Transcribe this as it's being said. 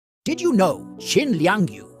Did you know Qin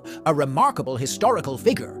Liangyu, a remarkable historical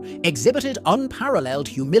figure, exhibited unparalleled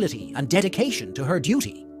humility and dedication to her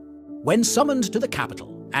duty? When summoned to the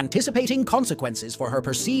capital, anticipating consequences for her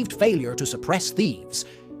perceived failure to suppress thieves,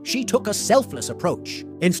 she took a selfless approach.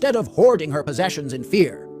 Instead of hoarding her possessions in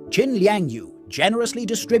fear, Qin Liangyu generously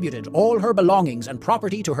distributed all her belongings and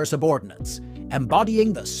property to her subordinates,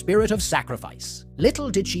 embodying the spirit of sacrifice. Little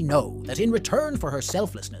did she know that in return for her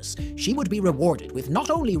selflessness, she would be rewarded with not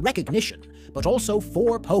only recognition, but also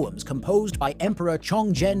 4 poems composed by Emperor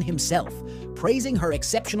Chongzhen himself, praising her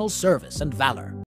exceptional service and valor.